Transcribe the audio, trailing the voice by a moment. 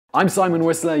I'm Simon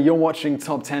Whistler, you're watching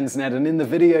TopTenzNet, and in the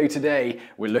video today,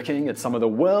 we're looking at some of the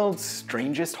world's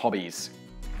strangest hobbies.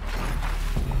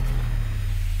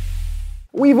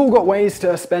 We've all got ways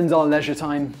to spend our leisure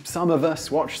time. Some of us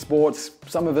watch sports,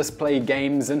 some of us play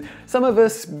games, and some of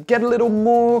us get a little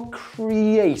more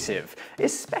creative,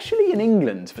 especially in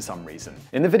England for some reason.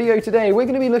 In the video today, we're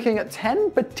going to be looking at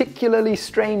 10 particularly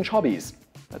strange hobbies.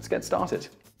 Let's get started.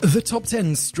 The top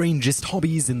 10 strangest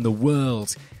hobbies in the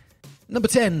world. Number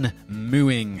 10.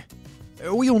 Mooing.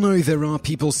 We all know there are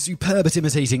people superb at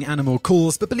imitating animal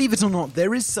calls, but believe it or not,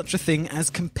 there is such a thing as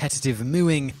competitive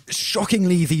mooing.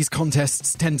 Shockingly, these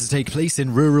contests tend to take place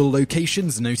in rural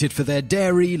locations noted for their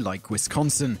dairy, like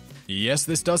Wisconsin. Yes,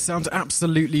 this does sound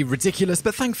absolutely ridiculous,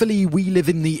 but thankfully we live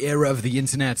in the era of the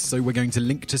internet, so we're going to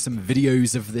link to some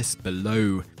videos of this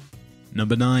below.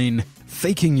 Number 9.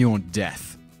 Faking your death.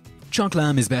 Chuck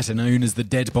Lamb is better known as the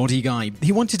dead body guy.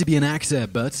 He wanted to be an actor,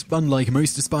 but unlike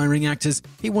most aspiring actors,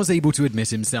 he was able to admit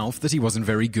himself that he wasn't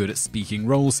very good at speaking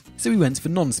roles, so he went for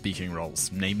non-speaking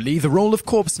roles, namely the role of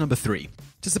corpse number 3.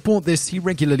 To support this, he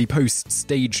regularly posts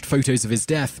staged photos of his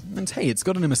death, and hey, it's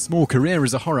gotten him a small career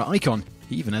as a horror icon.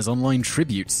 He even has online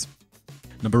tributes.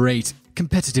 Number 8.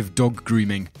 Competitive dog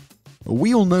grooming.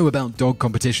 We all know about dog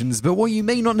competitions, but what you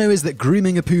may not know is that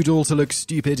grooming a poodle to look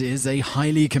stupid is a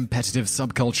highly competitive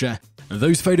subculture.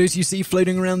 Those photos you see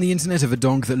floating around the internet of a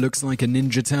dog that looks like a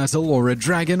ninja turtle or a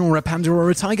dragon or a panda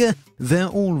or a tiger, they're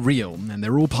all real, and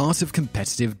they're all part of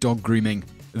competitive dog grooming.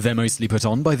 They're mostly put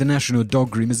on by the National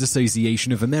Dog Groomers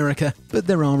Association of America, but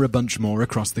there are a bunch more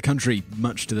across the country,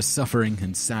 much to the suffering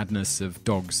and sadness of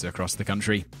dogs across the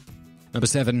country. Number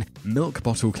 7. Milk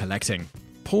bottle collecting.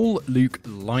 Paul Luke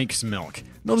likes milk.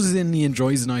 Not as in he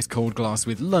enjoys a nice cold glass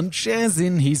with lunch, as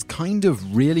in he's kind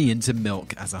of really into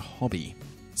milk as a hobby.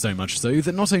 So much so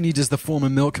that not only does the former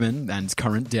milkman and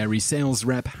current dairy sales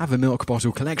rep have a milk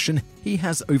bottle collection, he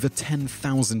has over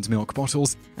 10,000 milk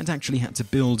bottles and actually had to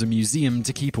build a museum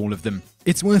to keep all of them.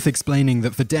 It's worth explaining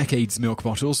that for decades milk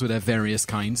bottles would have various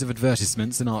kinds of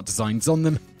advertisements and art designs on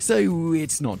them, so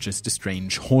it's not just a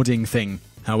strange hoarding thing.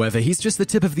 However, he's just the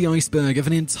tip of the iceberg of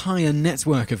an entire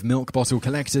network of milk bottle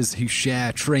collectors who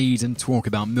share, trade, and talk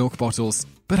about milk bottles.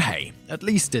 But hey, at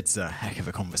least it's a heck of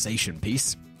a conversation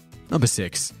piece. Number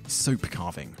 6. Soap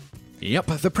carving. Yep,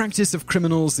 the practice of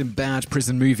criminals in bad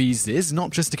prison movies is not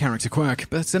just a character quirk,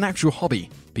 but an actual hobby.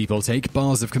 People take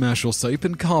bars of commercial soap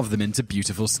and carve them into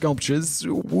beautiful sculptures,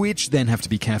 which then have to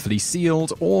be carefully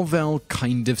sealed, or they'll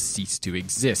kind of cease to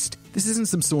exist. This isn't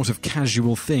some sort of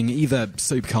casual thing either.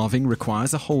 Soap carving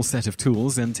requires a whole set of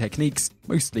tools and techniques,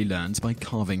 mostly learned by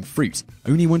carving fruit.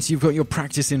 Only once you've got your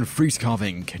practice in fruit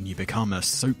carving can you become a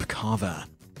soap carver.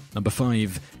 Number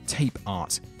 5. Tape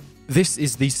art. This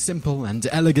is the simple and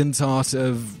elegant art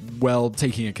of, well,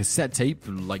 taking a cassette tape,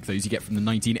 like those you get from the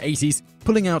 1980s,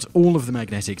 pulling out all of the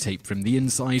magnetic tape from the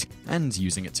inside, and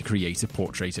using it to create a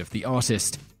portrait of the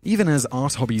artist. Even as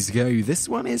art hobbies go, this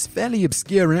one is fairly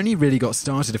obscure and only really got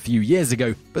started a few years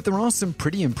ago, but there are some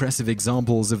pretty impressive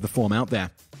examples of the form out there.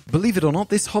 Believe it or not,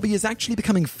 this hobby is actually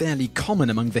becoming fairly common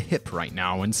among the hip right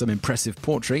now, and some impressive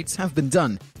portraits have been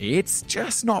done. It's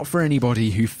just not for anybody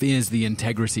who fears the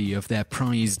integrity of their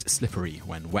prized slippery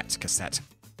when wet cassette.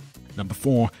 Number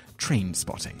 4.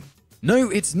 Trainspotting. No,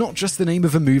 it's not just the name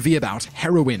of a movie about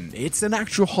heroin, it's an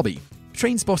actual hobby.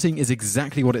 Trainspotting is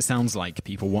exactly what it sounds like.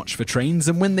 People watch for trains,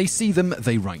 and when they see them,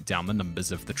 they write down the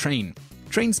numbers of the train.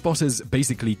 Train spotters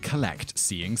basically collect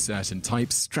seeing certain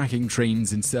types, tracking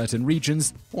trains in certain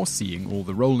regions, or seeing all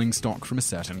the rolling stock from a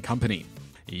certain company.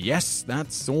 Yes,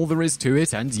 that's all there is to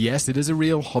it, and yes, it is a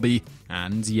real hobby,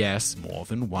 and yes, more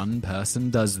than one person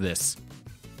does this.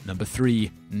 Number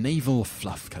 3. Navel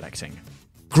fluff collecting.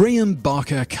 Graham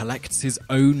Barker collects his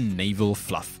own navel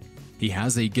fluff. He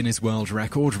has a Guinness World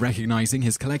Record recognizing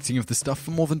his collecting of the stuff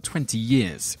for more than 20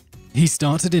 years. He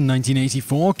started in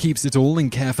 1984, keeps it all in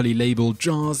carefully labeled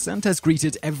jars, and has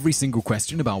greeted every single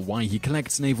question about why he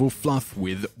collects navel fluff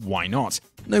with "why not?"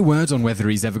 No word on whether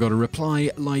he's ever got a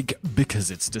reply like "because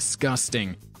it's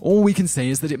disgusting." All we can say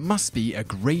is that it must be a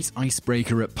great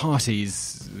icebreaker at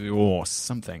parties, or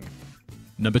something.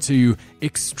 Number 2.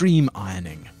 Extreme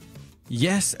ironing.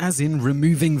 Yes, as in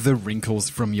removing the wrinkles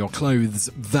from your clothes,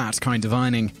 that kind of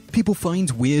ironing. People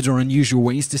find weird or unusual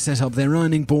ways to set up their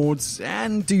ironing boards,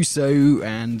 and do so,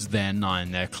 and then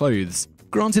iron their clothes.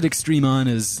 Granted, extreme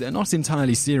ironers are not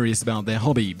entirely serious about their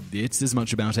hobby. It's as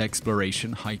much about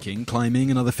exploration, hiking, climbing,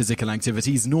 and other physical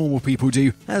activities normal people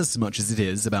do, as much as it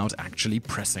is about actually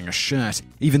pressing a shirt.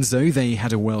 Even so, they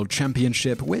had a world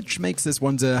championship, which makes us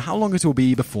wonder how long it'll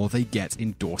be before they get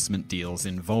endorsement deals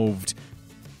involved.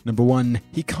 Number 1.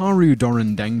 Hikaru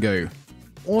Dorodango.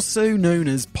 also known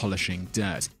as polishing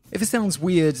dirt. If it sounds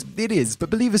weird, it is, but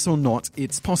believe it or not,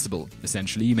 it's possible.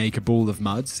 Essentially, you make a ball of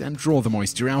mud and draw the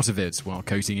moisture out of it while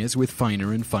coating it with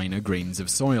finer and finer grains of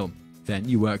soil. Then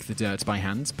you work the dirt by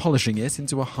hand, polishing it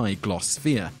into a high-gloss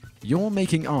sphere. You're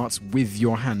making art with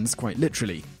your hands quite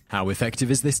literally. How effective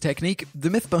is this technique? The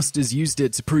Mythbusters used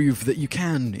it to prove that you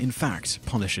can, in fact,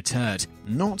 polish a turd.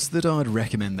 Not that I'd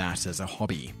recommend that as a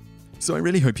hobby. So I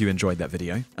really hope you enjoyed that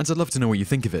video, and I'd love to know what you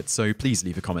think of it, so please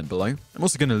leave a comment below. I'm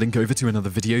also going to link over to another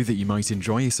video that you might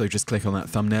enjoy, so just click on that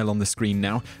thumbnail on the screen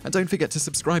now, and don't forget to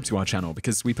subscribe to our channel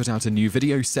because we put out a new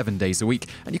video 7 days a week,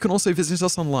 and you can also visit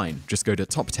us online. Just go to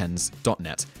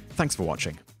TopTenzNet. Thanks for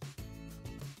watching.